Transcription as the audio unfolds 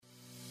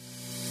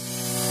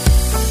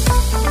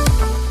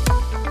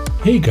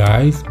Hey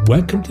guys,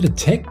 welcome to the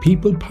Tech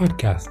People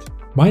Podcast.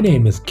 My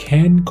name is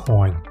Ken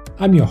Coyne.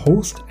 I'm your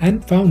host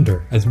and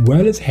founder, as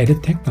well as head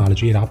of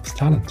technology at Ops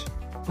Talent.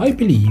 I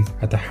believe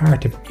at the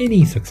heart of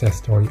any success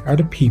story are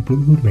the people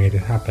who made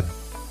it happen.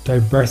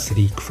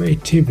 Diversity,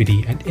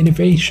 creativity, and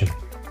innovation,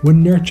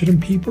 when nurtured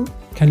in people,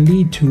 can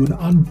lead to an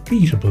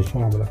unbeatable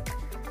formula.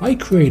 I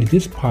created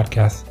this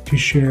podcast to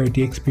share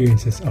the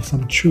experiences of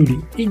some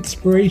truly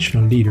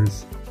inspirational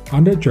leaders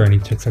on their journey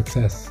to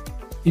success.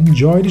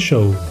 Enjoy the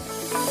show.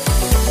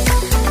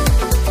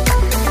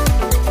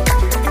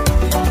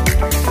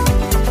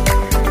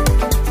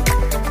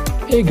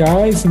 Hey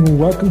guys, and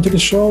welcome to the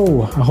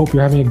show. I hope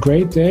you're having a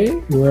great day,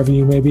 wherever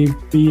you may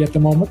be at the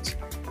moment.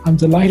 I'm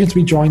delighted to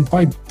be joined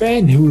by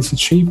Ben, who is the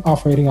Chief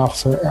Operating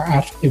Officer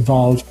at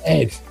Evolve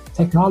Ed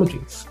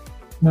Technologies.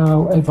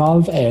 Now,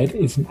 Evolve Ed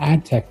is an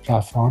ad tech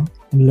platform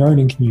and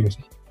learning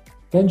community.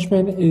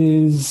 Benjamin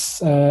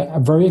is a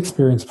very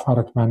experienced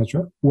product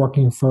manager,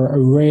 working for an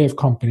array of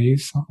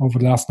companies over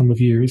the last number of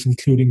years,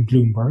 including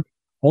Bloomberg.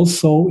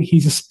 Also,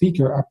 he's a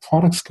speaker at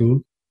Product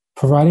School,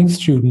 providing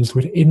students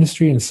with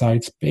industry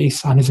insights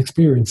based on his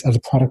experience as a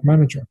product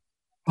manager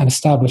and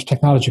established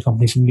technology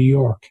companies in New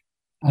York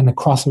and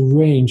across a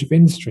range of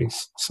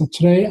industries. So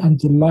today I'm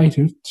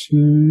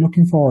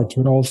looking forward to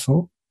it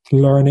also, to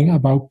learning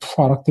about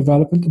product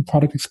development and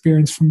product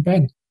experience from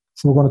Ben.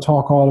 So we're going to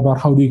talk all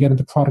about how do you get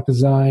into product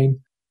design,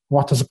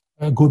 what does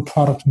a good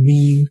product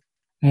mean,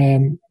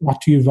 and what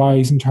do you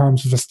advise in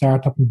terms of a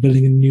startup and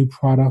building a new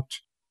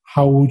product.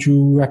 How would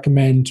you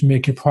recommend to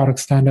make your product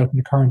stand out in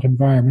the current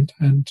environment?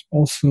 And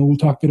also we'll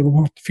talk a bit about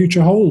what the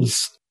future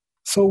holds.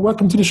 So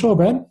welcome to the show,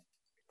 Ben.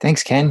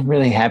 Thanks, Ken.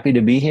 Really happy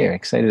to be here.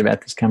 Excited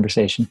about this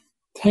conversation.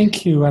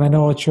 Thank you. And I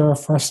know it's your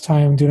first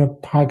time doing a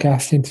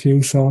podcast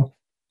interview, so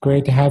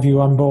great to have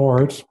you on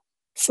board.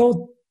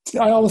 So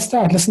I always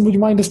start. Listen, would you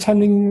mind just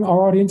telling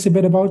our audience a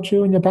bit about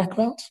you and your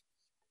background?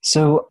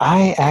 So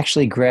I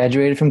actually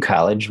graduated from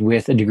college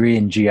with a degree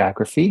in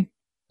geography.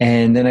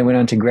 And then I went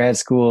on to grad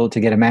school to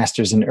get a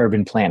master's in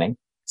urban planning.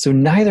 So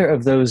neither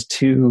of those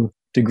two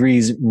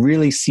degrees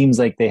really seems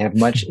like they have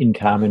much in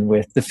common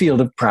with the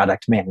field of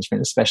product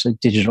management, especially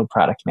digital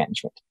product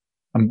management.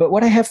 But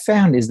what I have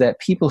found is that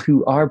people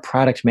who are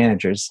product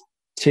managers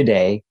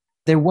today,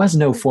 there was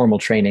no formal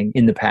training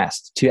in the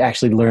past to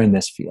actually learn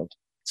this field.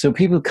 So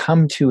people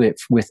come to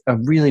it with a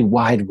really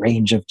wide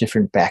range of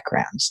different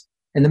backgrounds.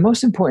 And the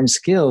most important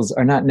skills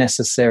are not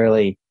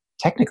necessarily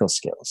technical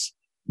skills.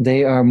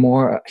 They are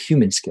more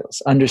human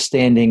skills,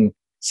 understanding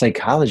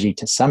psychology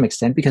to some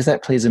extent, because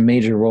that plays a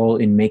major role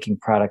in making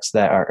products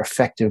that are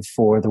effective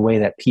for the way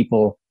that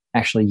people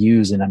actually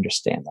use and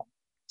understand them.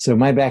 So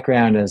my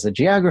background as a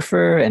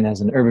geographer and as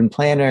an urban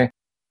planner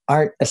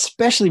aren't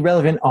especially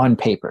relevant on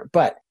paper,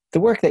 but the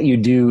work that you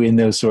do in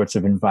those sorts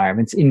of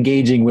environments,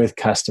 engaging with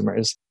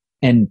customers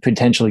and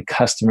potentially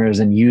customers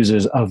and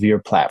users of your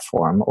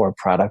platform or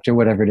product or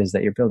whatever it is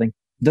that you're building,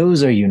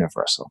 those are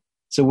universal.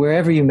 So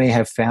wherever you may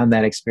have found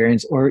that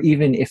experience, or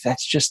even if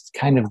that's just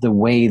kind of the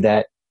way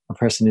that a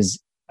person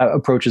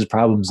approaches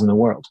problems in the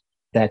world,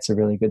 that's a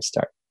really good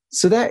start.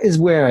 So that is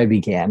where I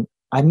began.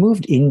 I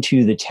moved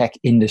into the tech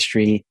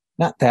industry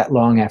not that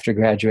long after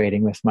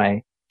graduating with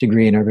my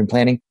degree in urban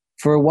planning.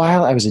 For a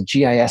while, I was a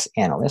GIS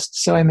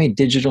analyst, so I made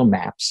digital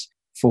maps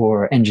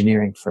for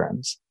engineering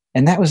firms.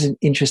 And that was an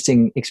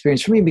interesting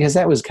experience for me because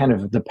that was kind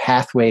of the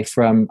pathway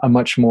from a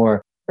much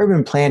more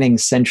urban planning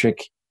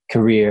centric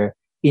career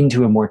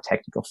into a more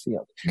technical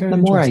field. The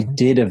more I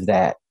did of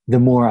that, the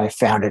more I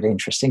found it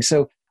interesting.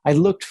 So I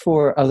looked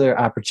for other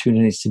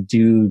opportunities to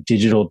do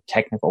digital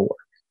technical work.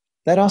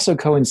 That also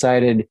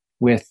coincided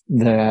with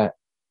the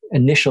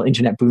initial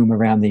internet boom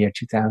around the year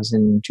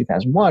 2000,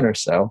 2001 or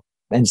so.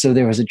 And so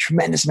there was a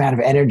tremendous amount of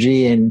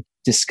energy and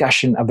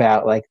discussion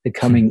about like the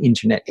coming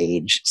internet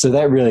age. So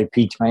that really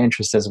piqued my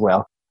interest as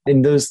well.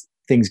 And those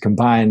things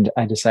combined,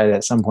 I decided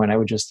at some point I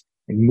would just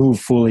move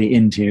fully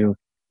into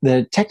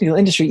the technical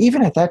industry.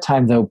 Even at that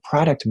time, though,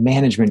 product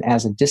management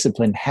as a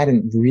discipline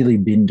hadn't really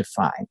been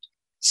defined.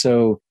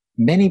 So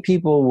many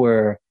people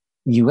were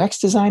UX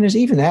designers.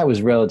 Even that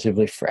was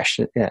relatively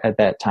fresh at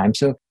that time.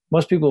 So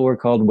most people were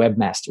called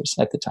webmasters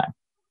at the time.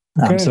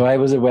 Okay. So I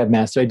was a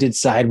webmaster. I did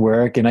side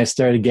work and I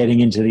started getting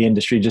into the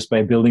industry just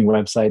by building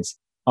websites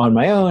on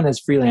my own as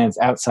freelance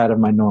outside of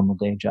my normal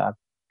day job.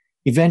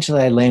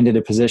 Eventually, I landed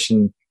a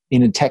position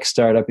in a tech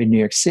startup in New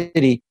York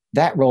City.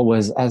 That role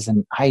was as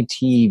an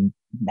IT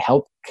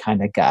help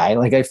kind of guy.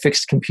 Like I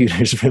fixed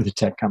computers for the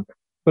tech company.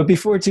 But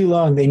before too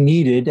long, they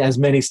needed, as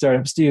many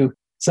startups do,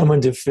 someone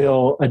to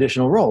fill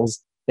additional roles.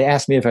 They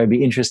asked me if I'd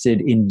be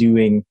interested in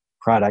doing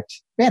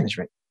product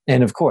management.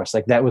 And of course,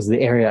 like that was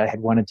the area I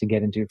had wanted to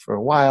get into for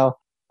a while.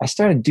 I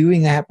started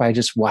doing that by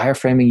just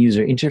wireframing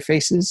user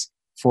interfaces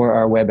for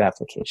our web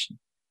application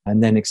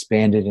and then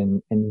expanded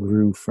and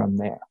grew from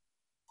there.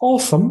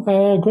 Awesome.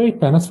 Great,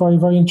 Ben. That's very,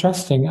 very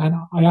interesting. And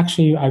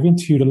I've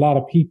interviewed a lot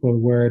of people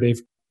where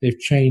they've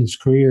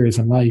changed careers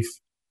in life,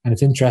 and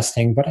it's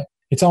interesting, but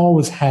it's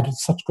always had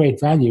such great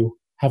value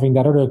having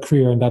that other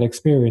career and that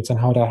experience and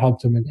how that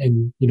helped them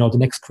in the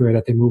next career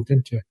that they moved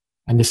into.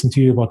 and listen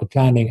to you about the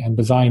planning and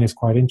design is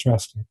quite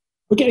interesting.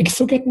 But getting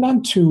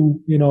on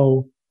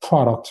to,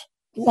 product,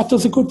 what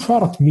does a good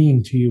product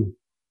mean to you?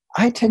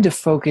 I tend to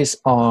focus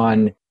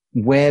on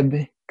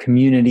web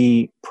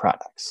community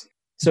products.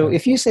 So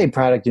if you say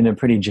product in a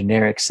pretty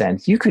generic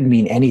sense, you could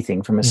mean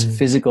anything from a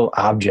physical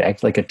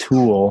object like a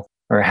tool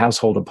or a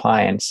household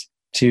appliance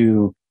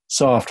to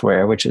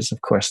software, which is,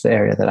 of course, the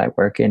area that I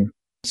work in.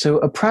 So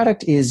a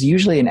product is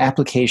usually an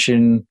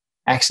application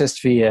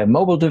accessed via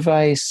mobile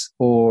device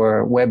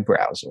or web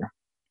browser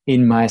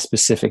in my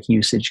specific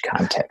usage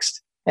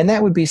context. And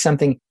that would be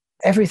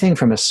everything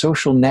from a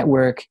social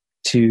network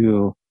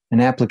to an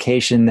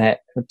application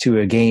to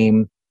a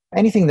game,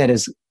 anything that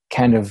is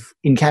kind of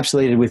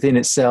encapsulated within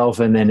itself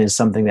and then is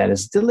something that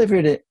is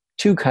delivered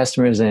to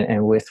customers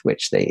and with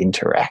which they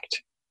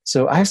interact.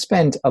 So I've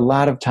spent a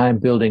lot of time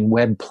building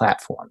web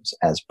platforms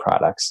as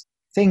products,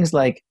 things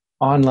like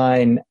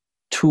online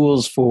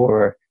tools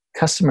for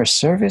customer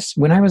service.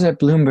 When I was at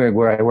Bloomberg,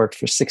 where I worked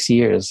for 6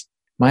 years,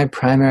 my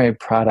primary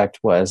product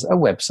was a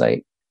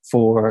website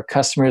for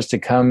customers to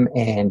come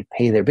and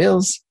pay their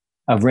bills,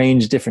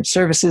 arrange different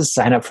services,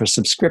 sign up for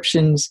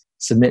subscriptions,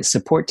 submit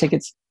support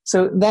tickets.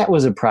 So that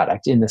was a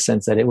product in the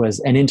sense that it was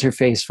an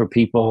interface for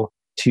people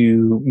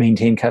to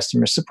maintain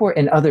customer support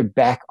and other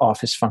back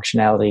office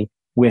functionality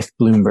with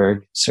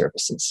Bloomberg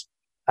services.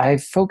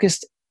 I've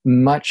focused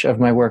much of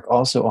my work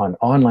also on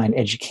online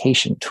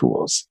education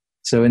tools.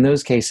 So in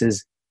those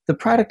cases, the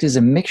product is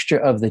a mixture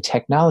of the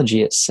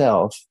technology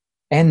itself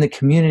and the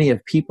community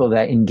of people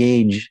that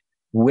engage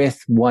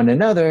with one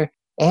another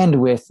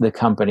and with the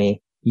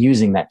company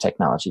using that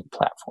technology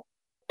platform.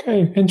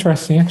 Okay,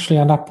 interesting. Actually,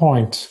 on that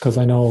point, because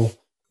I know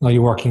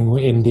you're working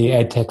in the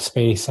edtech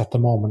space at the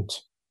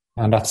moment,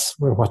 and that's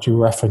what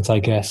you reference, I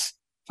guess.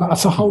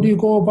 So how do you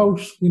go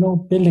about,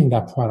 building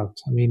that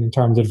product? I mean, in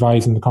terms of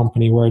advising the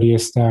company, where do you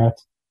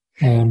start?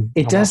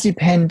 It does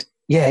depend.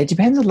 Yeah, it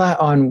depends a lot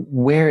on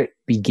where it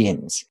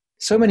begins.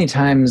 So many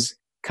times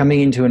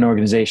coming into an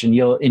organization,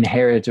 you'll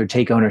inherit or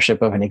take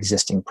ownership of an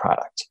existing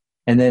product.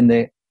 And then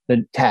the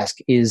task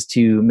is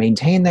to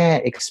maintain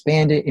that,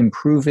 expand it,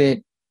 improve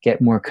it,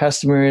 get more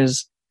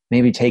customers,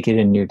 maybe take it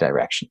in new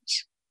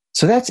directions.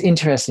 So that's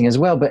interesting as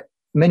well. But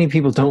many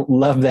people don't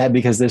love that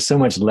because there's so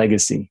much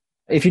legacy.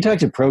 If you talk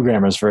to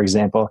programmers, for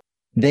example,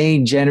 they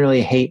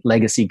generally hate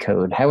legacy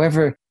code.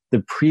 However,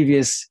 the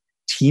previous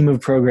team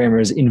of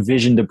programmers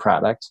envisioned a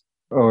product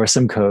or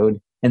some code,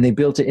 and they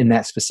built it in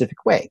that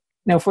specific way.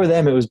 Now, for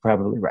them, it was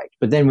probably right.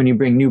 But then when you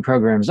bring new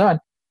programmers on,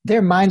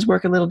 their minds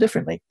work a little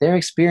differently. Their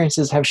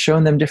experiences have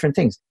shown them different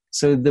things.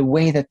 So the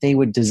way that they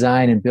would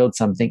design and build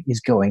something is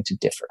going to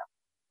differ.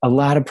 A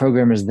lot of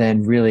programmers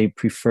then really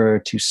prefer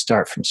to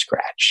start from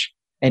scratch.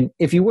 And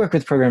if you work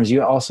with programmers,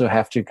 you also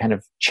have to kind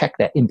of check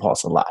that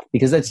impulse a lot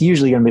because that's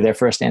usually going to be their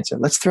first answer.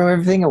 Let's throw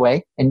everything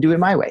away and do it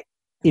my way.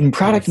 In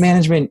product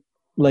management,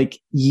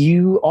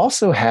 you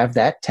also have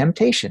that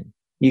temptation.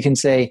 You can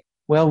say,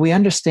 well, we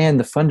understand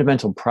the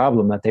fundamental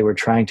problem that they were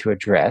trying to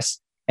address,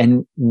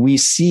 and we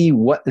see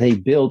what they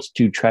built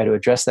to try to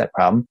address that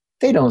problem.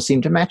 They don't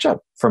seem to match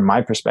up from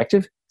my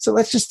perspective. So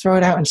let's just throw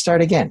it out and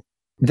start again.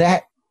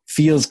 That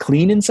feels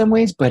clean in some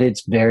ways, but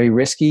it's very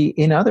risky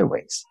in other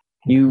ways.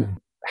 You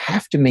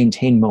have to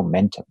maintain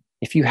momentum.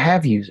 If you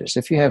have users,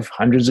 if you have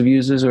hundreds of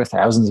users or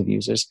thousands of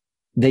users,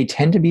 they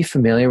tend to be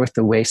familiar with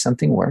the way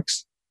something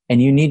works.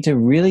 And you need to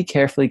really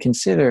carefully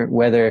consider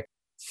whether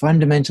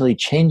fundamentally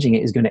changing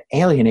it is going to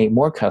alienate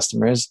more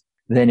customers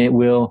than it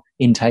will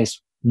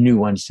entice new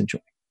ones to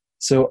join.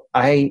 So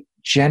I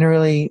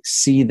generally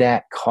see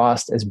that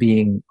cost as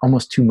being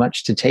almost too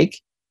much to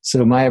take.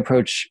 So my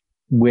approach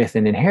with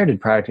an inherited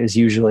product is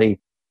usually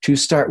to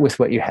start with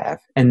what you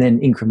have and then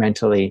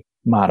incrementally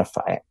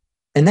modify it.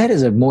 And that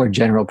is a more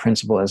general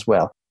principle as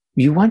well.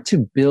 You want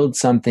to build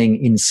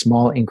something in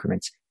small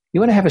increments. You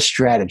want to have a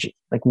strategy.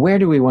 Like, where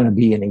do we want to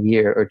be in a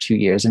year or 2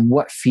 years, and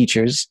what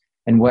features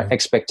and what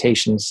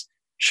expectations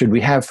should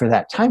we have for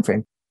that time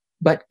frame?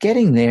 But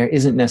getting there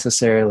isn't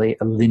necessarily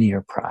a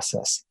linear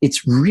process.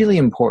 It's really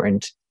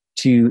important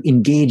to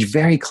engage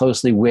very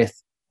closely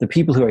with the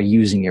people who are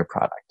using your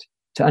product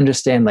to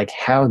understand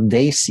how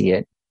they see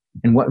it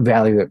and what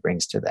value it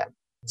brings to them.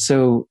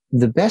 So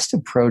the best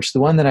approach, the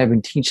one that I've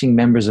been teaching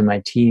members of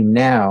my team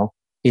now,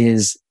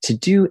 is to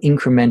do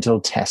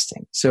incremental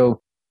testing.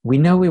 So we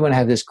know we want to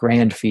have this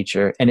grand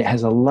feature and it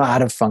has a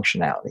lot of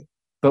functionality,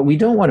 but we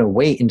don't want to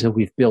wait until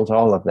we've built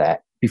all of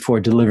that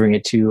before delivering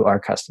it to our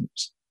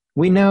customers.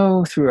 We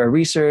know through our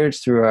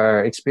research, through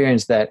our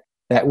experience, that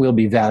will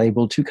be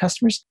valuable to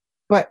customers,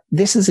 but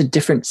this is a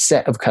different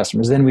set of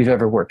customers than we've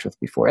ever worked with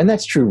before. And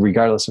that's true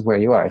regardless of where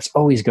you are. It's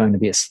always going to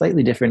be a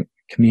slightly different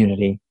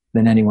community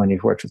than anyone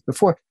you've worked with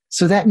before.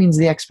 So that means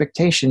the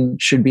expectation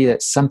should be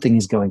that something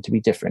is going to be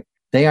different.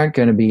 They aren't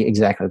going to be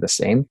exactly the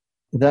same,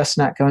 thus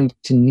not going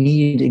to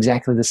need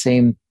exactly the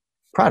same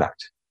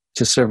product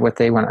to serve what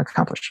they want to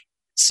accomplish.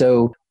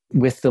 So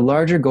with the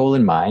larger goal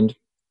in mind,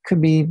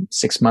 could be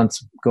 6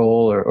 months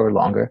goal or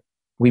longer,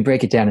 we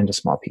break it down into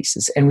small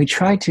pieces and we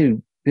try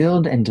to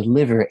build and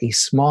deliver a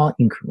small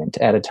increment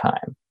at a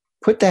time.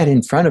 put that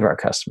in front of our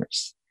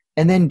customers,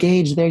 and then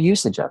gauge their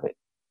usage of it.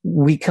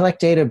 We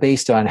collect data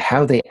based on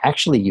how they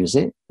actually use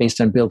it,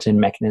 based on built-in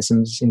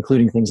mechanisms,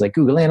 including things like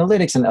Google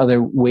Analytics and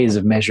other ways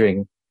of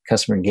measuring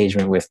customer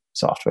engagement with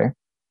software.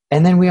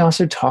 And then we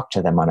also talk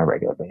to them on a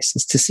regular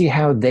basis to see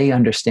how they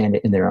understand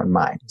it in their own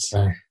minds.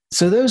 Okay.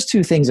 So those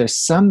two things are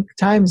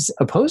sometimes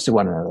opposed to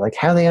one another, like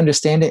how they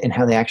understand it and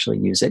how they actually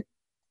use it.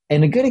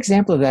 And a good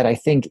example of that, I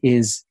think,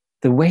 is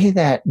the way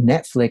that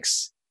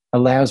Netflix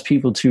allows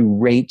people to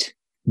rate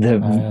the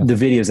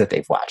videos that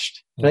they've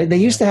watched. They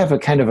used to have a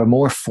kind of a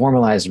more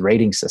formalized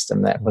rating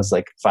system that was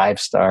like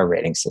 5-star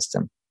rating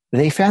system.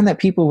 They found that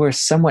people were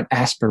somewhat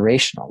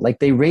aspirational. Like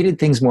they rated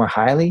things more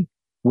highly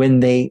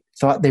when they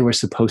thought they were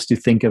supposed to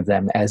think of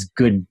them as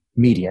good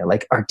media,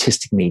 like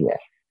artistic media.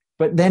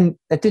 But then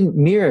that didn't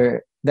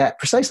mirror that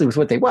precisely with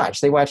what they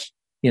watched. They watched,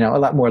 a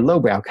lot more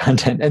lowbrow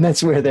content, and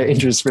that's where their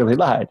interests really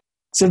lied.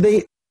 So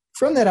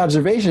from that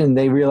observation,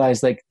 they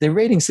realized like the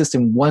rating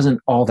system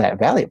wasn't all that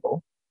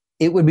valuable.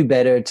 It would be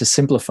better to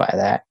simplify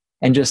that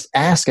and just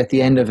ask at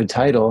the end of a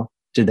title,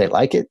 did they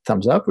like it?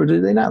 Thumbs up, or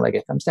did they not like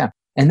it? Thumbs down.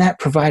 And that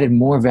provided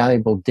more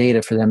valuable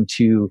data for them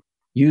to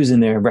use in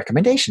their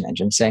recommendation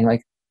engine, saying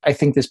like, I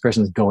think this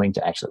person's going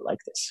to actually like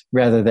this,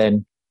 rather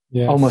than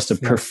almost a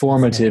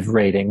performative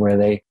rating where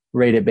they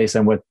rate it based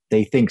on what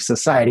they think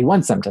society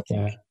wants them to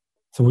think. Yeah.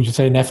 So would you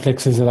say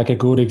Netflix is like a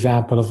good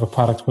example of a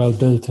product well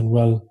built and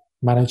well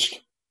managed?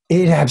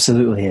 It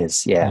absolutely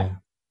is, yeah.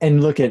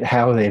 And look at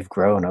how they've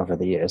grown over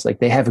the years. Like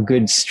they have a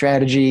good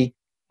strategy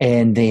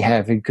and they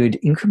have a good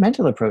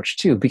incremental approach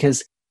too,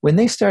 because when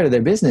they started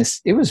their business,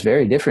 it was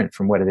very different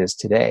from what it is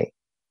today.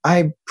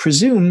 I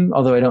presume,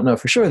 although I don't know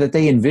for sure, that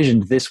they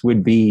envisioned this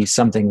would be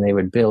something they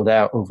would build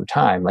out over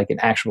time, like an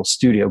actual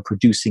studio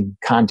producing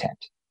content.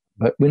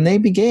 But when they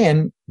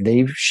began,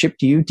 they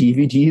shipped you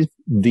DVDs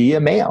via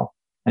mail.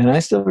 And I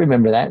still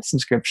remember that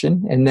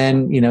subscription. And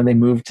then, they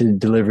moved to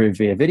delivery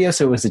via video.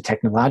 So it was a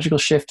technological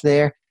shift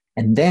there.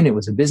 And then it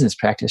was a business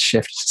practice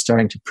shift,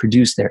 starting to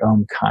produce their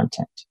own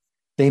content.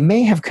 They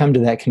may have come to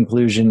that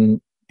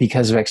conclusion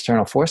because of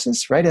external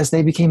forces, right? As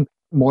they became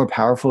more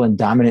powerful and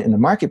dominant in the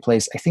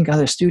marketplace, I think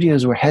other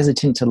studios were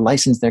hesitant to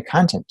license their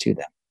content to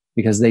them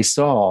because they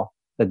saw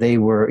that they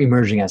were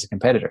emerging as a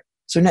competitor.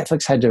 So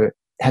Netflix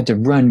had to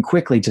run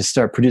quickly to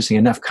start producing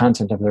enough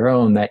content of their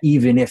own that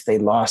even if they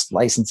lost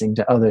licensing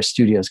to other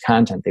studios'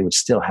 content, they would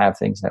still have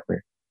things that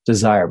were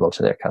desirable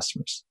to their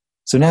customers.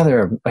 So now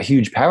they're a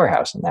huge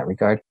powerhouse in that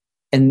regard.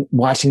 And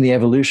watching the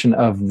evolution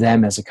of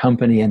them as a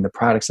company and the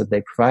products that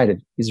they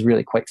provided is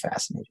really quite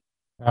fascinating.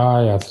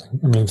 Yeah.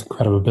 It's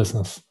incredible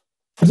business.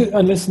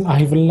 And listen, I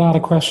have a lot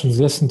of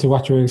questions. Listen to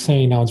what you're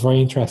saying now. It's very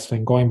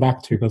interesting going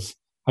back to, because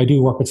I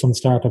do work with some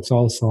startups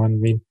also.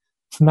 And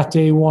from that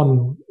day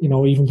one,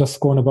 even just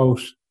going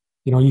about,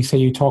 you say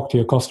you talk to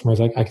your customers,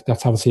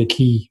 that's obviously a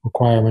key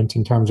requirement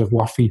in terms of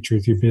what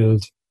features you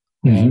build.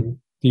 Mm-hmm.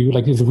 Do you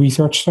is it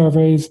research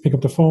surveys, pick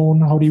up the phone?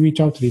 How do you reach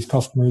out to these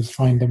customers,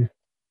 find them?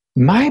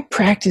 My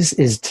practice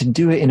is to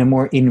do it in a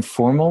more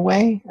informal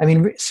way.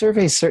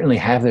 Surveys certainly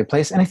have their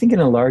place. And I think in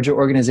a larger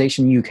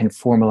organization, you can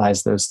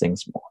formalize those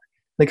things more.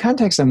 The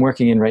context I'm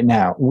working in right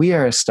now, we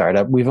are a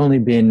startup. We've only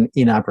been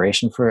in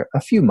operation for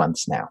a few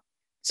months now.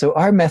 So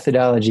our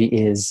methodology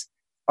is,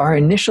 our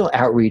initial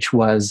outreach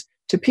was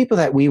to people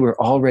that we were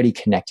already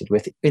connected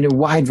with in a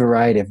wide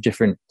variety of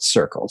different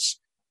circles.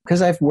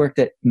 Because I've worked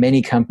at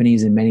many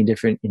companies in many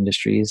different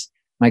industries.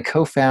 My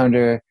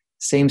co-founder,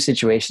 same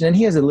situation, and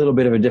he has a little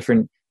bit of a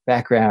different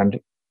background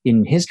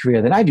in his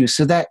career than I do.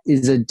 So that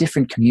is a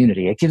different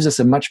community. It gives us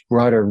a much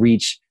broader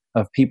reach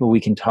of people we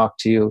can talk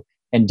to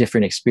and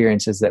different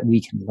experiences that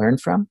we can learn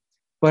from.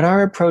 But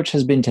our approach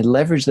has been to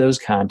leverage those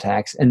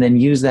contacts and then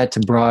use that to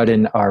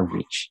broaden our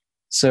reach.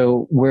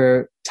 So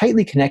we're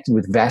tightly connected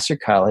with Vassar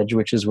College,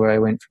 which is where I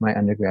went for my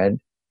undergrad.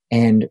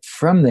 And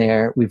from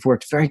there, we've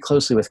worked very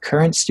closely with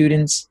current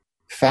students,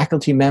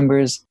 faculty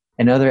members,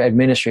 and other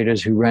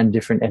administrators who run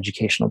different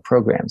educational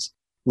programs.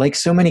 Like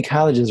so many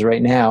colleges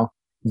right now,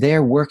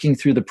 they're working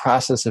through the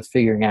process of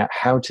figuring out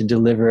how to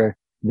deliver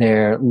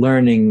their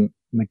learning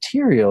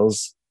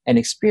materials and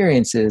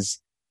experiences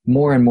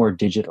more and more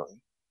digitally.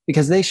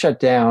 Because they shut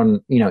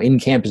down,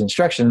 in-campus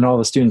instruction, and all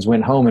the students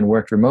went home and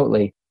worked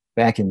remotely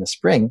back in the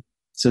spring.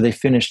 So they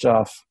finished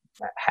off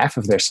half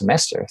of their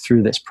semester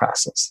through this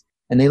process.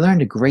 And they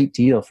learned a great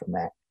deal from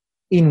that.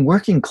 In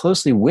working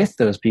closely with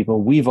those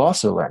people, we've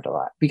also learned a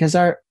lot, because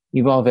our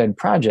Evolve Ed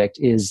project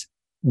is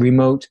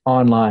remote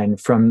online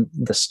from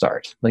the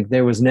start. Like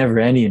there was never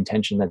any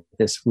intention that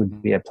this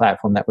would be a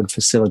platform that would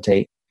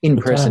facilitate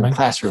in-person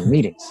classroom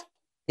meetings.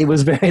 It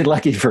was very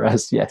lucky for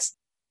us, yes.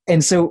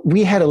 And so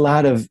we had a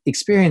lot of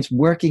experience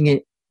working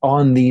it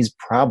on these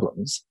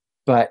problems.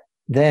 But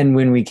then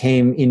when we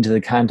came into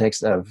the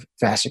context of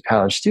Vassar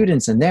College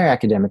students and their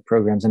academic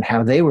programs and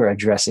how they were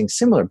addressing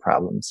similar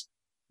problems,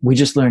 we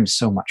just learned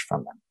so much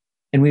from them.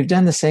 And we've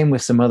done the same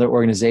with some other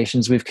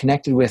organizations. We've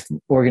connected with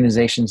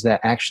organizations that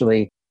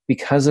actually,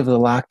 because of the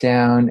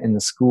lockdown and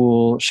the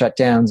school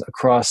shutdowns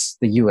across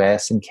the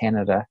US and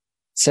Canada,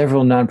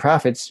 several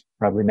nonprofits,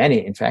 probably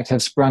many in fact,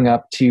 have sprung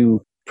up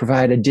to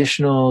provide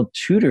additional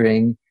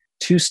tutoring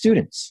to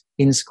students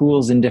in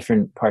schools in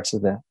different parts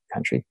of the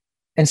country.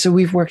 And so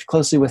we've worked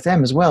closely with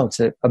them as well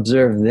to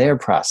observe their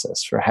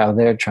process for how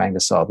they're trying to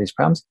solve these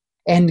problems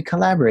and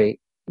collaborate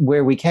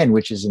where we can,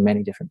 which is in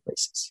many different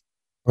places.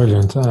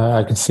 Brilliant.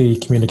 I can see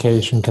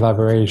communication,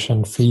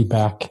 collaboration,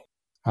 feedback,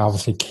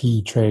 obviously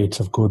key traits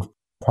of good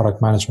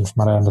product management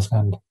from what I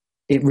understand.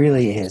 It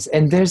really is.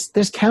 And there's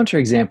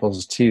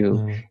counterexamples too.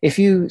 Mm. If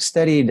you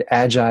studied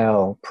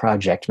agile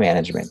project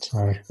management,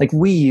 right. Like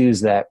we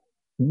use that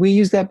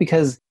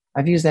because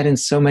I've used that in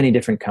so many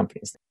different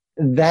companies.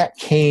 That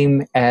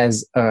came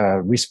as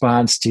a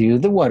response to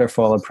the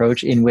waterfall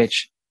approach, in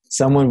which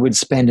someone would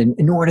spend an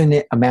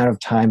inordinate amount of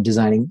time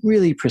designing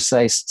really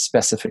precise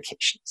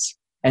specifications.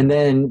 And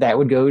then that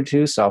would go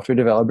to software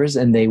developers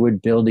and they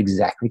would build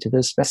exactly to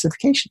those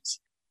specifications.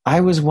 I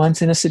was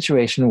once in a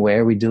situation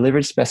where we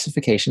delivered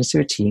specifications to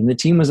a team. The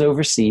team was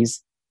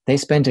overseas. They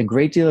spent a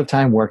great deal of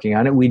time working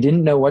on it. We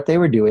didn't know what they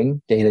were doing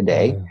day to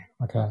day.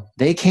 Okay.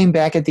 They came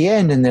back at the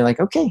end and they're like,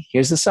 okay,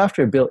 here's the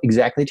software built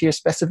exactly to your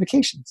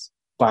specifications.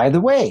 By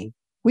the way,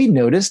 we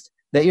noticed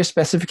that your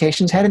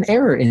specifications had an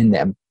error in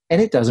them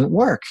and it doesn't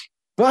work,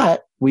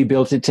 but we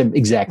built it to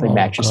exactly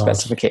match your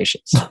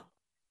specifications.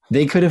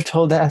 They could have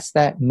told us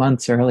that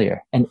months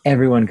earlier and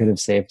everyone could have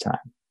saved time.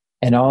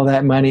 And all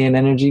that money and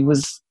energy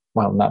was,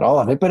 well, not all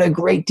of it, but a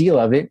great deal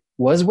of it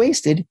was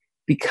wasted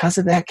because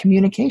of that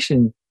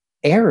communication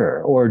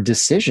error or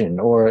decision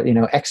or,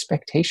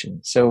 expectation.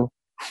 So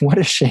what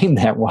a shame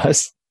that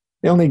was.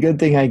 The only good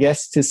thing, I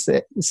guess, to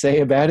say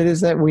about it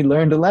is that we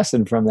learned a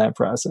lesson from that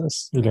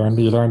process. You learned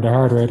the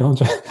hard way, don't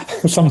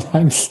you?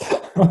 Sometimes.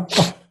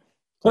 But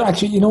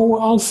actually,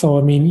 also,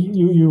 I mean,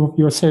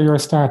 you're a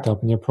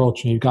startup and you're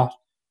approaching, you've got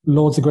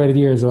loads of great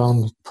ideas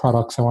around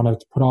products. I want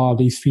to put all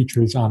these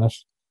features on it.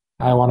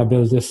 I want to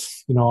build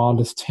this, all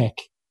this tech.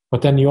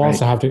 But then you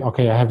also have to,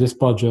 okay, I have this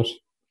budget.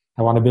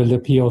 I want to build a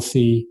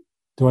POC.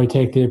 Do I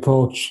take the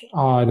approach,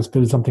 I just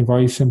build something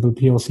very simple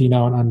POC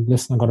now and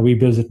listen, I'm going to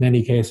rebuild it in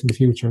any case in the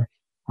future?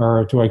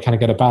 Or do I kind of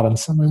get a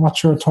balance? I mean,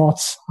 what's your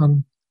thoughts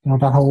on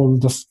that whole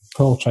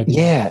approach?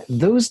 Yeah,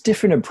 those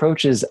different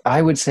approaches,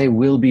 I would say,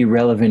 will be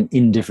relevant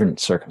in different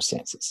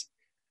circumstances.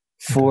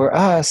 For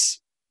us,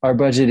 our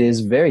budget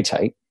is very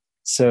tight.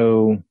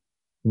 So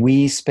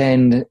we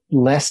spend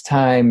less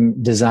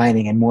time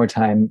designing and more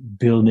time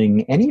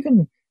building and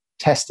even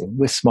testing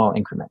with small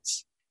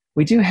increments.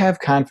 We do have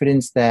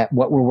confidence that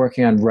what we're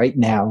working on right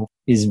now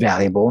is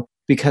valuable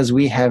because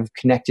we have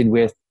connected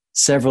with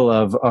several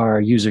of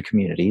our user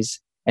communities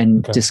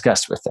and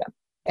discussed with them.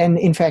 And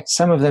in fact,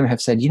 some of them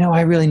have said,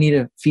 I really need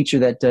a feature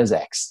that does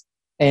X.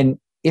 And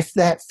if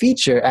that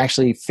feature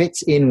actually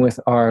fits in with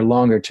our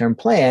longer term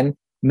plan,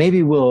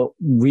 maybe we'll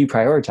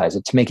reprioritize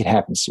it to make it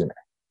happen sooner.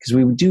 Because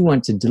we do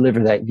want to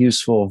deliver that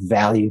useful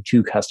value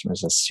to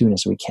customers as soon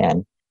as we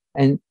can.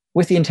 And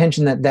with the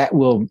intention that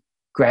will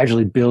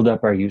gradually build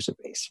up our user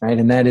base, right?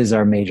 And that is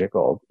our major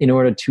goal. In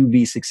order to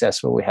be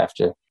successful, we have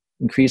to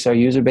increase our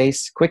user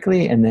base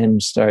quickly and then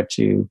start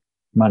to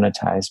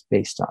monetize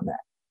based on that.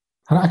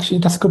 And actually,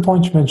 that's a good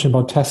point you mentioned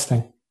about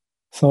testing.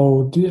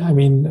 So,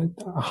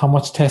 how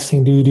much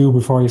testing do you do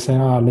before you say,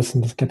 listen,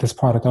 let's get this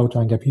product out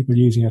there and get people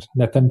using it,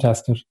 let them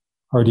test it?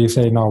 Or do you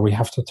say, no, we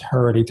have to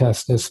thoroughly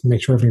test this,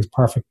 make sure everything's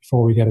perfect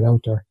before we get it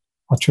out there?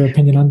 What's your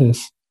opinion on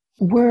this?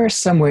 We're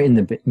somewhere in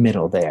the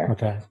middle there.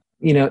 Okay.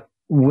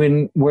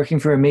 When working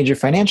for a major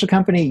financial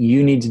company,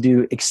 you need to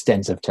do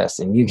extensive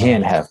testing. You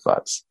can have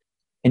bugs.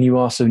 And you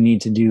also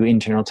need to do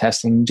internal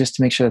testing just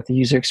to make sure that the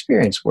user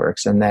experience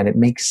works and that it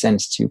makes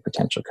sense to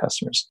potential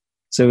customers.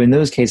 So in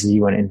those cases,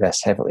 you want to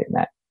invest heavily in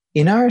that.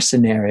 In our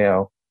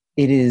scenario,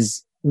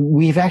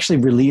 we've actually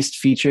released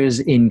features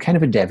in kind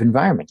of a dev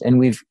environment, and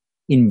we've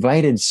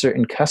invited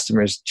certain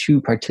customers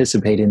to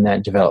participate in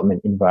that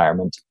development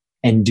environment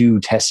and do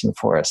testing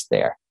for us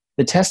there.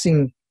 The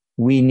testing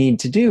we need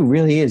to do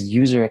really is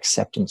user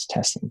acceptance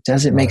testing.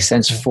 Does it make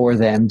sense for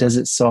them? Does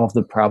it solve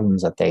the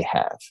problems that they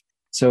have?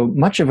 So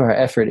much of our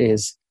effort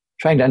is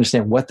trying to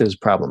understand what those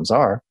problems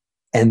are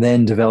and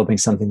then developing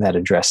something that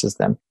addresses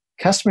them.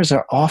 Customers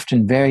are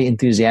often very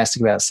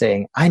enthusiastic about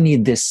saying, I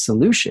need this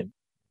solution,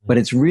 but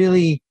it's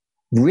really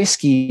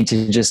risky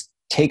to just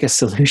take a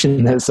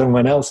solution that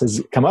someone else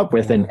has come up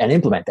with and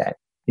implement that.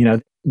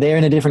 They're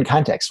in a different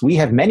context. We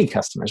have many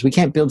customers. We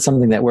can't build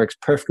something that works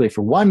perfectly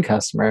for one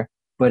customer,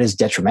 but is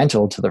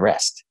detrimental to the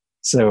rest.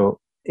 So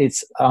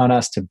it's on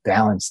us to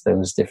balance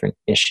those different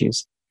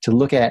issues, to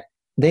look at,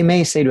 they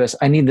may say to us,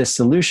 I need this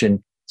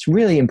solution. It's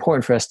really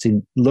important for us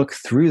to look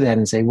through that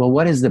and say, well,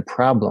 what is the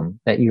problem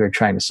that you are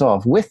trying to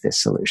solve with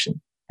this solution?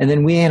 And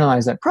then we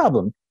analyze that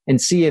problem and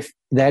see if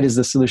that is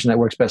the solution that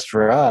works best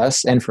for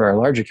us and for our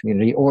larger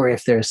community, or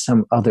if there's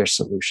some other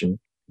solution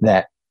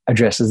that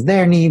addresses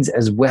their needs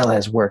as well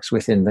as works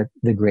within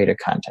the greater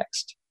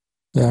context.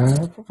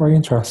 Yeah, very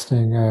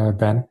interesting,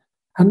 Ben.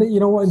 And,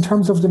 in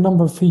terms of the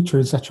number of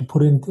features that you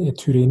put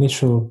into the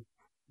initial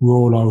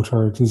rollout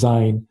or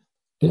design,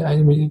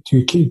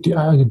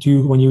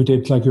 when you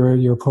did like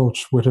your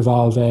approach with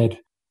Evolve Ed,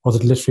 was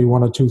it literally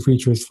one or two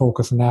features,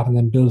 focus on that and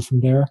then build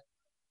from there?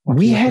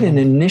 We had an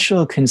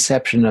initial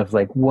conception of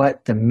like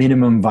what the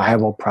minimum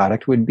viable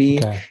product would be.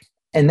 Okay.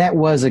 And that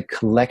was a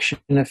collection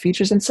of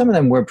features, and some of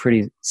them were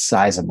pretty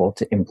sizable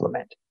to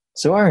implement.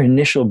 So our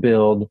initial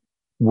build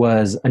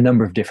was a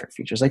number of different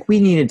features. Like we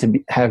needed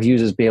to have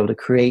users be able to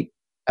create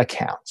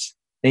accounts.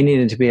 They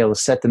needed to be able to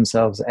set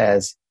themselves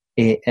as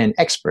an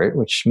expert,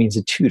 which means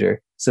a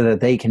tutor, so that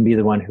they can be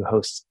the one who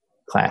hosts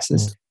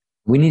classes.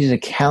 We needed a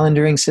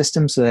calendaring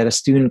system so that a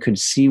student could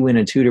see when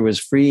a tutor was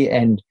free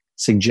and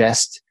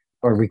suggest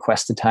or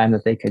request a time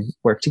that they could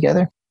work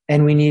together.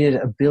 And we needed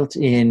a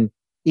built-in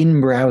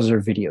in-browser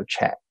video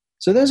chat.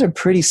 So those are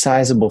pretty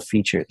sizable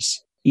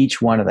features,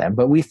 each one of them.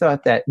 But we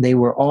thought that they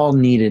were all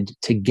needed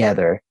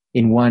together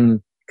in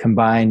one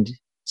combined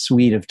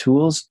suite of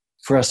tools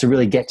for us to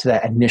really get to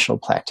that initial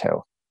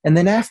plateau. And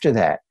then after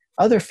that,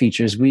 other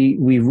features we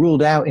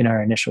ruled out in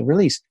our initial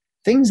release,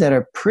 things that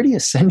are pretty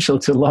essential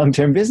to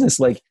long-term business,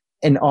 like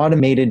an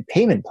automated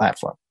payment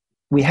platform.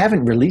 We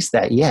haven't released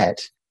that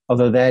yet,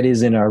 although that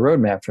is in our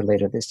roadmap for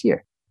later this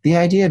year. The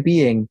idea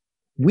being,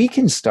 we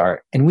can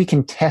start and we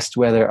can test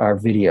whether our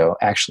video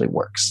actually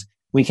works.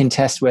 We can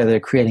test whether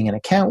creating an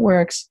account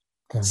works,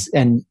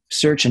 and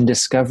search and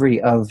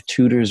discovery of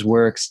tutors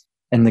works,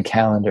 and the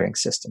calendaring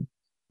system.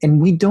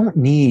 And we don't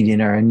need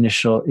in our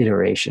initial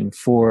iteration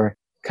for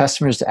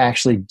customers to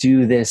actually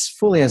do this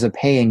fully as a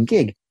paying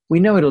gig. We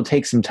know it'll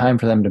take some time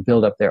for them to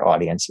build up their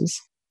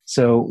audiences.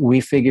 So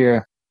we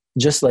figure,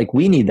 just like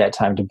we need that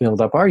time to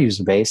build up our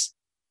user base,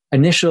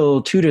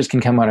 initial tutors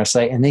can come on our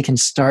site and they can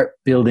start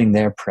building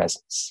their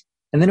presence.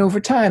 And then over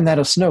time,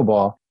 that'll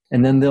snowball,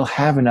 and then they'll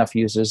have enough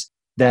users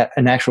that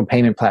an actual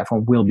payment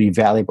platform will be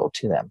valuable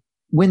to them.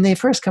 When they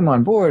first come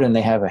on board and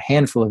they have a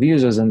handful of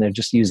users and they're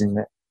just using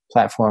the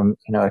platform,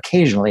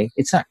 occasionally,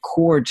 it's not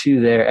core to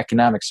their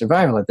economic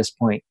survival at this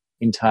point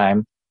in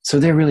time. So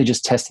they're really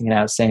just testing it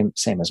out, same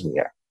as we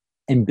are,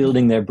 and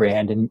building their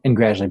brand and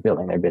gradually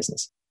building their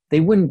business.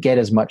 They wouldn't get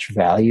as much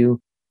value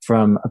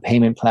from a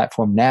payment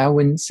platform now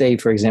when, say,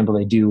 for example,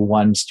 they do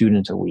 1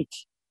 student a week.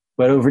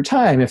 But over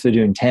time, if they're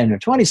doing 10 or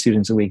 20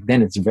 students a week,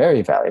 then it's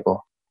very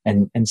valuable.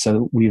 And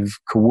so we've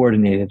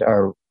coordinated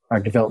our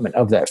development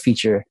of that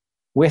feature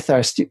with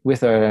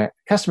our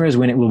customers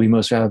when it will be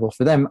most valuable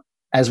for them,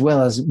 as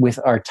well as with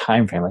our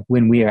time frame, like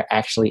when we are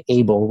actually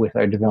able with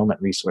our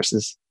development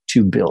resources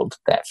to build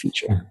that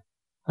feature.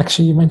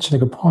 Actually, you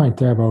mentioned a good point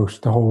there about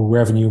the whole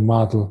revenue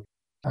model.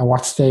 At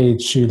what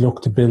stage do you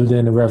look to build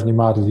in a revenue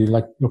model? Do you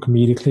look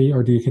immediately,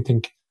 or do you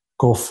think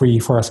go free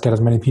first, get as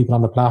many people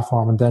on the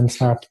platform, and then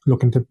start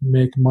looking to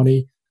make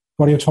money?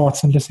 What are your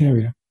thoughts in this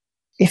area?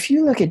 If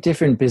you look at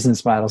different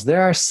business models,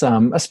 there are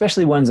some,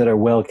 especially ones that are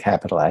well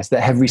capitalized,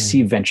 that have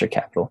received venture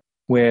capital,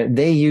 where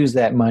they use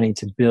that money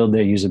to build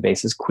their user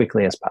base as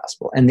quickly as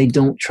possible, and they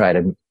don't try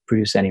to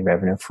produce any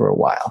revenue for a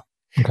while.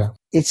 Okay.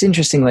 It's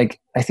interesting,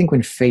 I think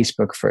when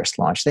Facebook first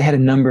launched, they had a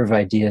number of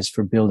ideas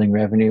for building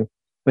revenue,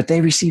 but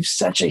they received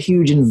such a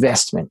huge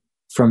investment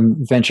from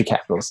venture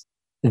capitals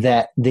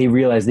that they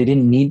realized they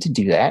didn't need to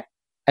do that.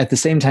 At the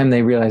same time,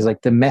 they realized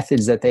the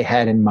methods that they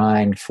had in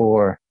mind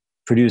for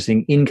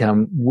producing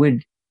income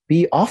would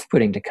be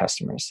off-putting to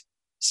customers.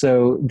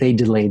 So they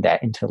delayed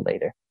that until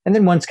later. And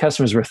then once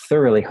customers were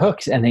thoroughly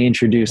hooked and they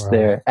introduced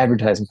their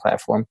advertising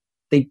platform,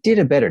 they did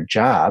a better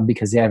job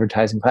because the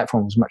advertising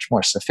platform was much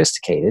more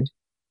sophisticated.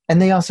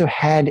 And they also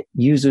had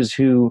users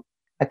who,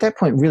 at that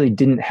point, really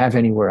didn't have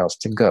anywhere else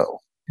to go.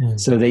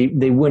 So they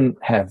wouldn't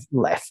have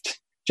left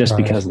just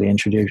because of the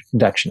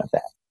introduction of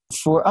that.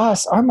 For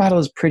us, our model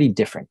is pretty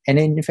different. And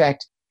in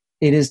fact,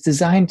 it is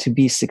designed to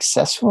be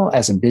successful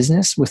as a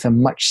business with a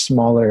much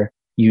smaller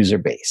user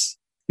base,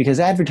 because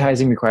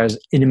advertising requires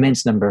an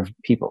immense number of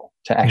people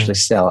to actually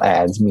sell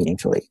ads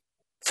meaningfully.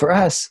 For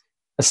us,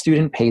 a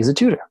student pays a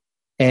tutor,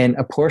 and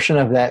a portion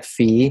of that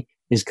fee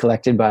is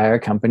collected by our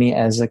company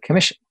as a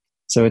commission.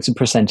 So it's a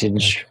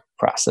percentage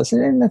process,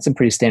 and that's a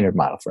pretty standard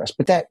model for us.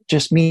 But that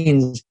just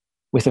means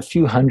with a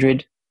few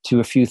hundred to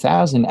a few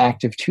thousand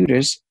active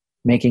tutors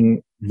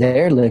making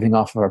their living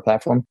off of our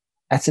platform,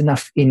 that's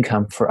enough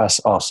income for us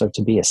also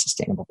to be a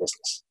sustainable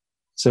business.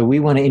 So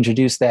we want to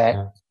introduce that.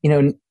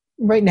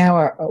 Right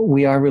now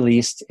we are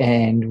released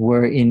and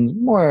we're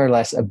in more or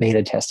less a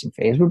beta testing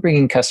phase. We're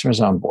bringing customers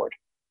on board.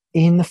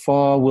 In the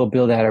fall, we'll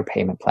build out our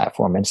payment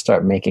platform and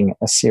start making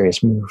a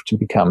serious move to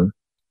become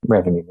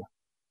revenue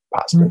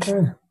positive.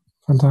 Okay,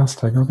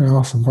 fantastic. Okay,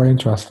 awesome. Very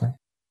interesting.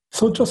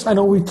 So I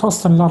know we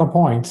touched on a lot of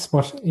points,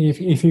 but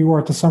if you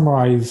were to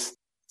summarize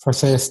for,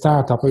 say, a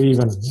startup, or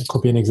even it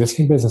could be an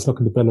existing business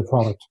looking to build a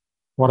product,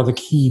 what are the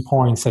key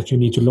points that you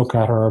need to look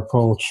at or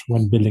approach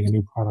when building a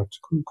new product?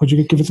 Could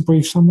you give us a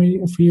brief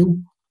summary for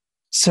you?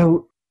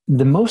 So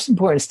the most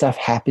important stuff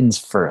happens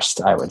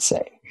first, I would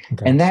say.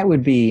 Okay. And that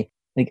would be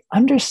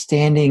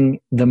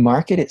understanding the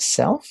market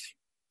itself,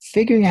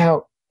 figuring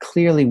out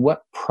clearly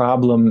what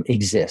problem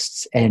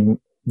exists and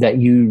that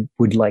you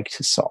would like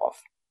to solve.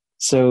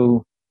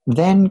 So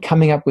then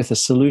coming up with a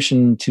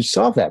solution to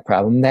solve that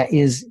problem that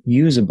is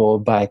usable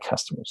by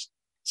customers.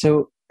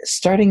 So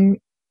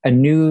starting a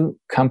new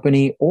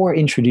company or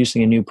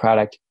introducing a new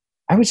product,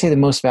 I would say the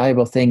most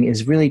valuable thing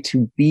is really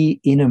to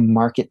be in a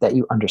market that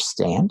you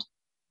understand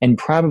and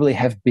probably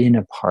have been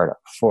a part of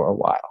for a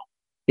while.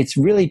 It's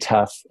really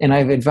tough, and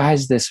I've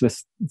advised this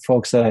with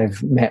folks that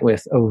I've met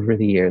with over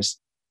the years,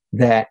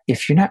 that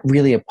if you're not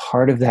really a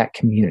part of that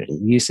community,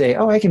 you say,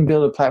 oh, I can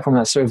build a platform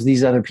that serves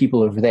these other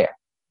people over there.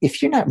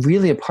 If you're not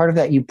really a part of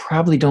that, you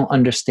probably don't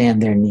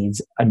understand their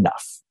needs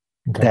enough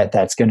that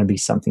that's going to be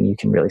something you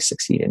can really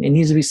succeed in. It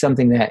needs to be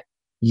something that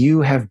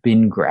you have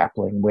been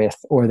grappling with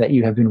or that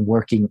you have been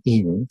working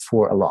in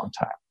for a long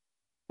time.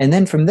 And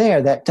then from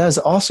there, that does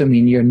also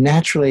mean you're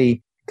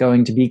naturally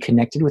going to be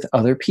connected with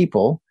other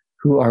people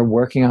who are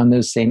working on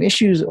those same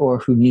issues or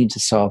who need to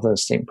solve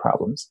those same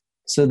problems.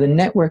 So the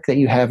network that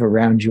you have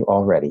around you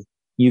already,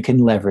 you can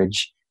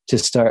leverage to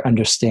start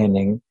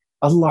understanding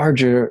a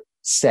larger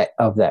set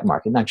of that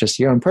market, not just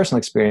your own personal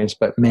experience,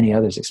 but many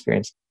others'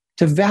 experience,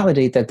 to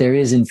validate that there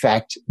is, in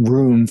fact,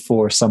 room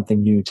for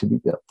something new to be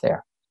built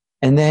there.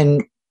 And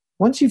then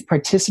once you've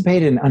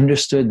participated and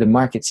understood the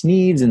market's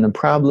needs and the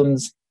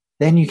problems,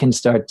 then you can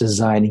start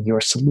designing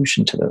your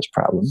solution to those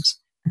problems.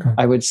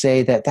 I would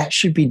say that that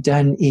should be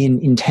done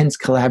in intense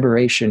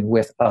collaboration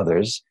with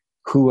others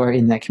who are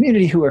in that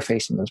community who are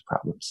facing those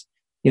problems.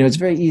 You know, it's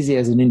very easy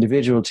as an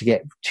individual to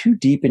get too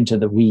deep into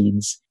the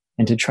weeds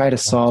and to try to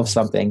solve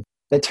something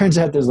that turns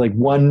out there's like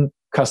one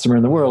customer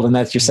in the world, and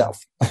that's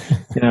yourself.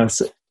 You know,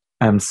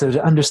 so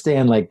to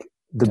understand like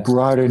the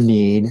broader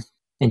need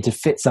and to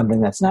fit something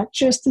that's not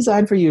just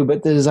designed for you,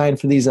 but designed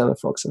for these other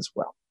folks as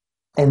well.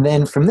 And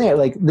then from there,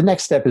 like the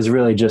next step is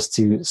really just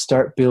to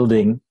start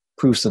building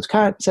proofs of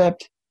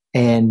concept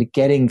and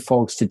getting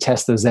folks to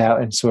test those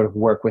out and sort of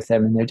work with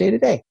them in their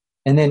day-to-day.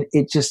 And then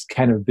it just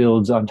kind of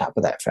builds on top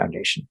of that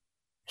foundation.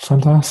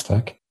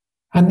 Fantastic.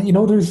 And, you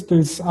know,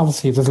 there's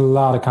obviously there's a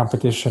lot of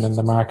competition in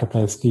the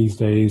marketplace these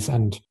days,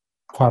 and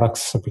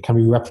products that can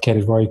be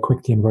replicated very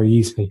quickly and very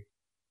easily.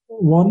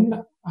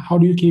 One, how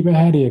do you keep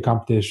ahead of your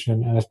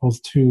competition? And I suppose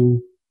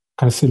two,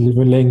 kind of sort of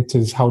linked,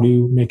 is how do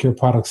you make your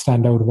product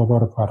stand out above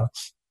other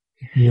products?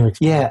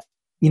 Yeah.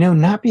 You know,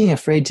 not being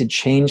afraid to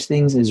change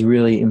things is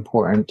really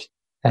important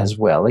as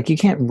well. Like you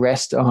can't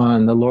rest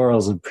on the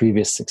laurels of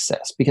previous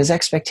success because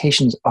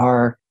expectations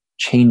are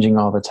changing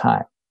all the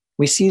time.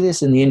 We see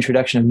this in the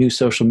introduction of new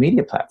social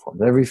media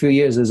platforms. Every few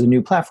years there's a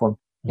new platform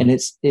and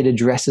it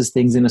addresses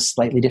things in a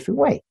slightly different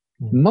way.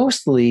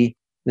 Mostly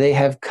they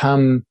have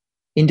come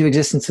into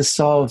existence to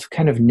solve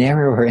kind of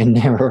narrower and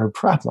narrower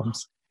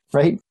problems,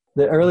 right?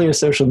 The earlier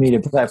social media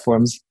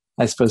platforms,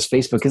 I suppose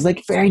Facebook is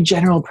like very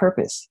general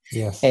purpose.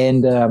 Yes.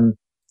 And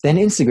then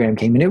Instagram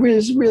came and it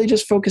was really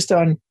just focused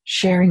on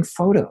sharing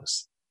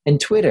photos, and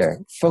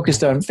Twitter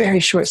focused on very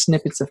short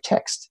snippets of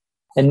text.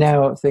 And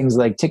now things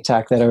like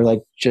TikTok that are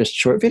like just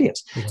short videos.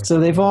 So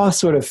they've all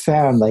sort of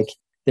found like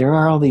there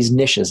are all these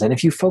niches. And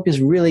if you focus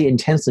really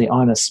intensely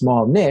on a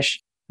small niche,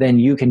 then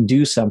you can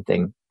do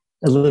something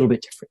a little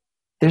bit different.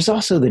 There's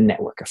also the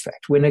network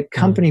effect. When a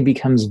company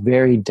becomes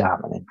very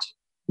dominant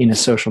in a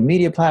social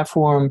media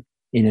platform,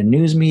 in a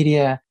news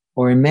media,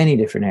 or in many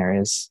different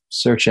areas,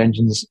 search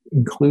engines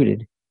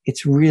included,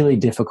 it's really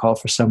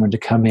difficult for someone to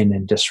come in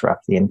and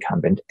disrupt the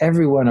incumbent.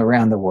 Everyone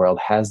around the world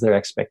has their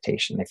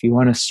expectation. If you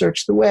want to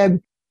search the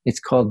web, it's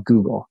called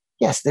Google.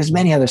 Yes, there's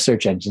many other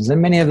search engines, and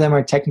many of them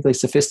are technically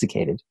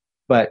sophisticated,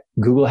 but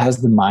Google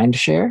has the mind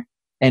share,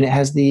 and it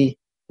has the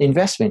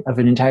investment of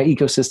an entire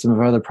ecosystem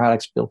of other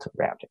products built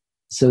around it.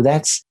 So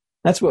that's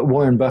what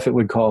Warren Buffett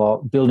would call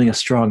building a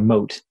strong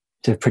moat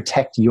to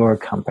protect your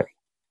company.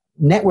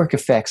 Network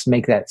effects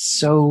make that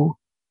so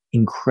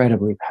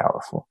incredibly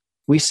powerful.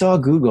 We saw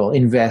Google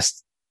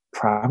invest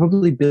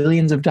probably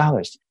billions of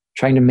dollars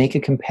trying to make a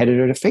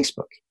competitor to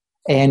Facebook.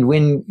 And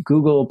when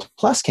Google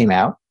Plus came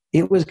out,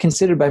 it was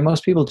considered by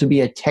most people to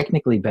be a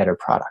technically better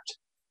product.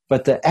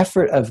 But the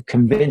effort of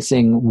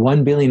convincing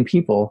 1 billion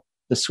people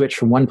to switch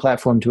from one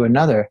platform to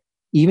another,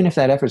 even if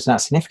that effort's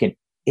not significant,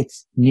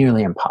 it's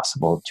nearly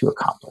impossible to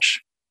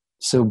accomplish.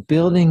 So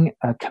building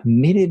a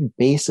committed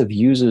base of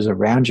users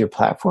around your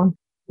platform,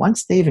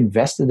 once they've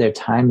invested their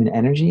time and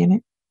energy in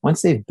it,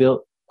 once they've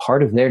built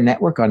part of their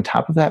network on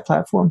top of that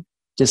platform,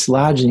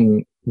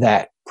 dislodging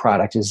that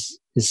product is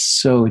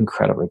so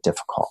incredibly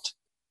difficult.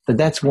 But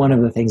that's one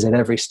of the things that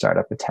every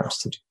startup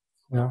attempts to do.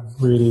 Yeah,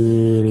 really,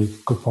 really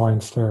good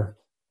points there.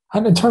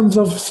 And in terms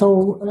of,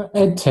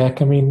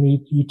 EdTech, I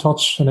mean, you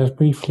touched on it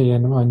briefly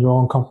on your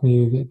own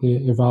company, the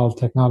Evolve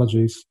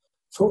Technologies.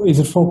 So is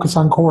it focused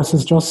on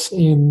courses just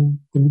in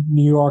the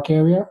New York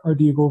area, or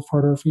do you go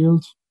further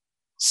afield?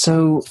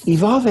 So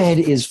Evolve Ed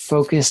is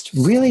focused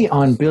really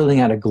on building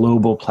out a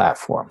global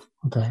platform.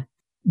 Okay.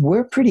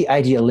 We're pretty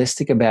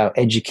idealistic about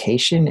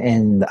education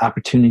and the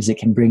opportunities it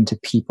can bring to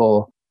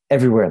people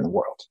everywhere in the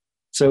world.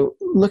 So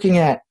looking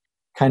at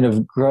kind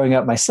of growing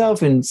up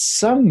myself in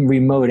some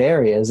remote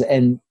areas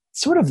and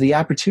sort of the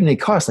opportunity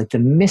cost, like the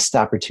missed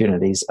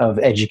opportunities of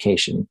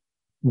education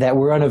that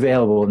were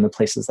unavailable in the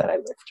places that I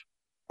lived.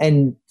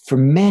 And for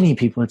many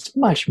people, it's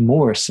much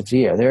more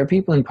severe. There are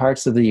people in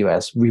parts of the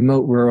US,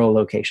 remote rural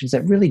locations,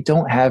 that really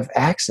don't have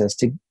access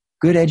to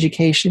good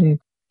education,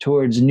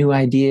 towards new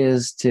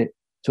ideas, to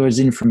towards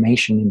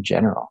information in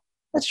general.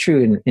 That's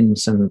true in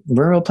some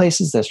rural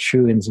places. That's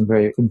true in some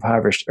very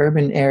impoverished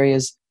urban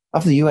areas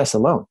of the US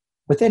alone.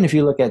 But then if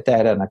you look at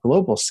that on a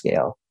global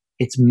scale,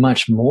 it's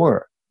much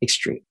more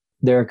extreme.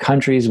 There are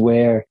countries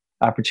where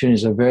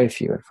opportunities are very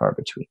few and far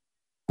between.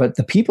 But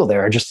the people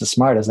there are just as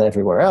smart as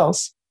everywhere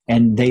else,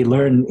 and they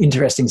learn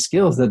interesting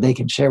skills that they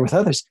can share with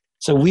others.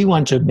 So we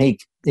want to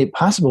make it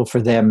possible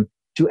for them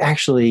to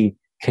actually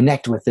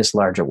connect with this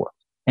larger world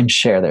and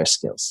share their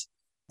skills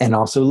and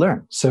also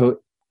learn. So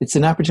it's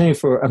an opportunity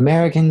for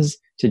Americans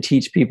to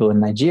teach people in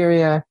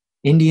Nigeria,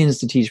 Indians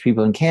to teach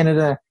people in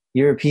Canada,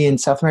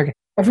 Europeans, South America,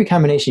 every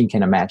combination you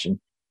can imagine.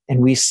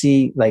 And we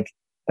see like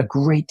a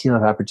great deal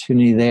of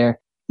opportunity there.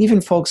 Even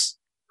folks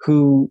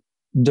who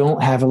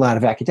don't have a lot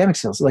of academic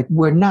skills. Like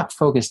we're not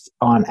focused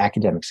on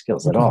academic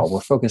skills at all.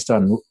 We're focused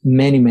on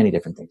many, many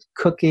different things.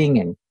 Cooking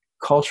and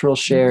cultural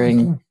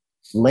sharing.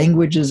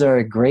 Languages are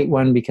a great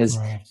one because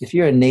if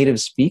you're a native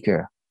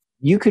speaker,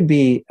 you could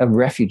be a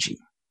refugee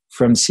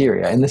from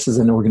Syria. And this is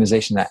an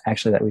organization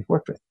that we've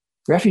worked with.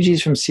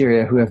 Refugees from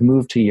Syria who have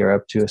moved to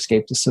Europe to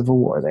escape the civil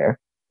war there,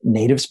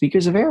 native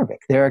speakers of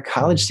Arabic. There are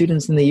college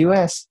students in the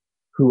US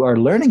who are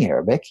learning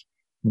Arabic.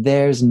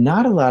 There's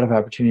not a lot of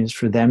opportunities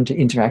for them to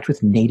interact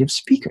with native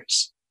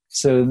speakers.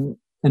 So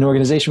an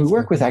organization we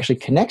work with actually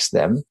connects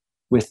them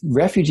with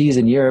refugees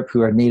in Europe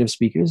who are native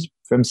speakers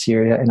from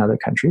Syria and other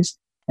countries.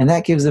 And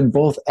that gives them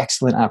both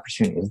excellent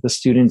opportunities. The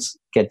students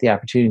get the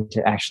opportunity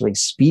to actually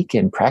speak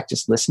and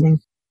practice listening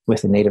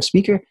with a native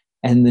speaker,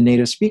 and the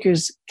native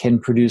speakers can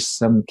produce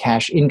some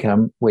cash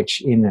income,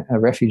 which in a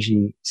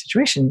refugee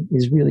situation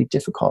is really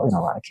difficult in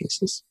a lot of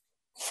cases.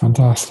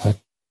 Fantastic.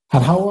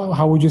 And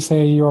how would you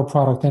say your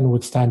product then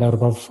would stand out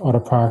above other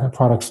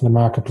products in the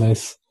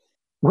marketplace?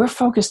 We're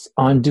focused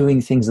on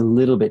doing things a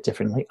little bit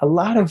differently. A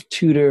lot of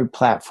tutor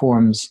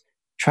platforms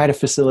try to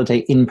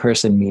facilitate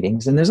in-person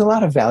meetings, and there's a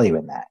lot of value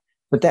in that.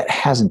 But that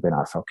hasn't been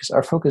our focus.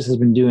 Our focus has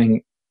been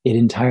doing it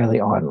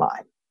entirely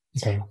online.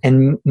 Okay.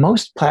 And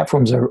most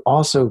platforms are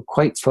also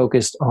quite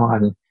focused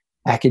on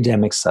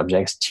academic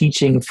subjects,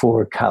 teaching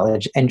for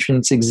college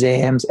entrance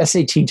exams.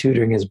 SAT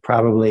tutoring is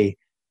probably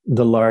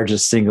the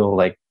largest single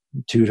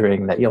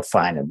tutoring that you'll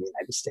find in the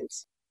United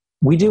States.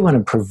 We do want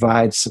to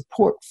provide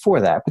support for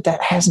that, but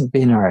that hasn't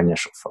been our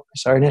initial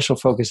focus. Our initial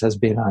focus has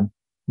been on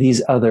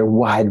these other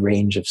wide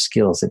range of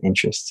skills and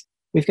interests.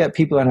 We've got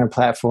people on our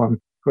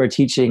platform who are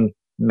teaching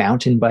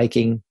mountain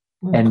biking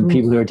and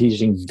people who are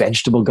teaching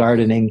vegetable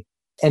gardening.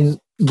 And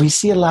we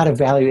see a lot of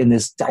value in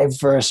this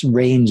diverse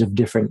range of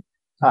different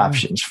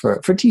options for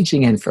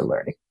teaching and for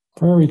learning.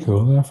 Very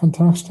cool. Yeah,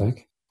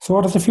 fantastic. So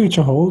what does the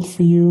future hold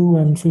for you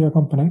and for your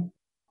company?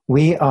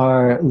 We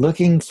are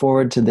looking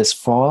forward to this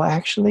fall,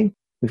 actually.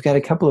 We've got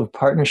a couple of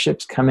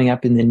partnerships coming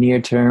up in the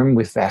near term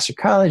with Vassar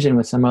College and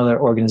with some other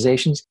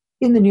organizations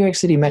in the New York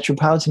City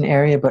metropolitan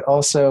area, but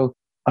also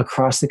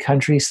across the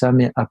country, some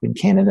up in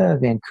Canada,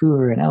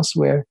 Vancouver, and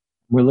elsewhere.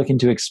 We're looking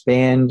to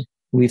expand.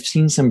 We've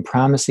seen some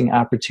promising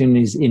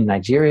opportunities in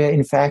Nigeria,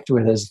 in fact,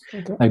 where there's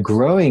a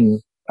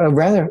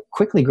rather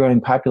quickly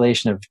growing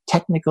population of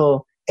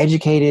technical,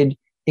 educated,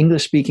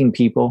 English-speaking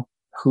people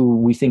who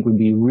we think would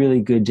be really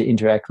good to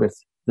interact with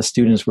the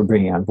students we're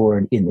bringing on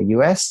board in the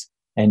US,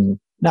 and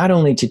not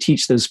only to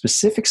teach those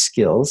specific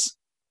skills,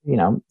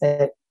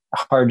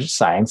 hard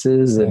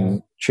sciences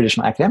and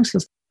traditional academic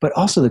skills, but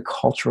also the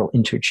cultural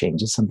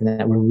interchange is something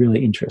that we're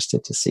really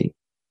interested to see.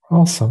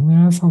 Awesome.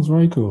 Yeah, that sounds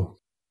very cool.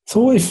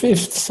 So if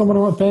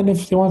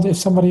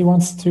somebody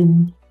wants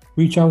to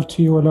reach out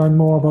to you or learn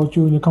more about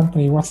you and your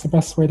company, what's the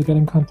best way to get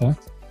in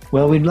contact?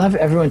 Well, we'd love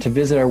everyone to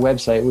visit our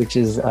website, which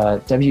is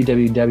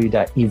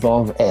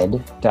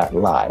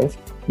www.evolved.live.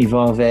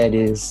 EvolveEd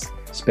is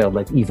spelled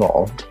like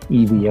evolved,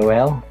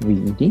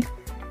 EVOLVED.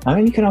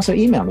 And you can also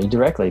email me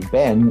directly,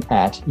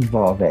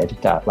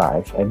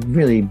 ben@evolved.live. I'd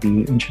really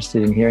be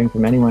interested in hearing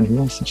from anyone who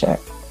wants to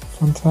chat.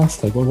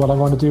 Fantastic. Well, what I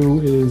want to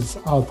do is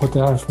I'll put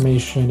that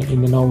information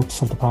in the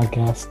notes of the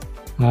podcast.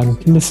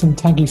 And listen,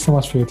 thank you so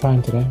much for your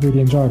time today.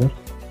 Really enjoyed it.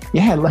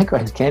 Yeah,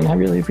 likewise, Ken. I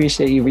really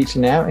appreciate you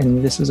reaching out,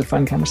 and this was a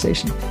fun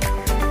conversation.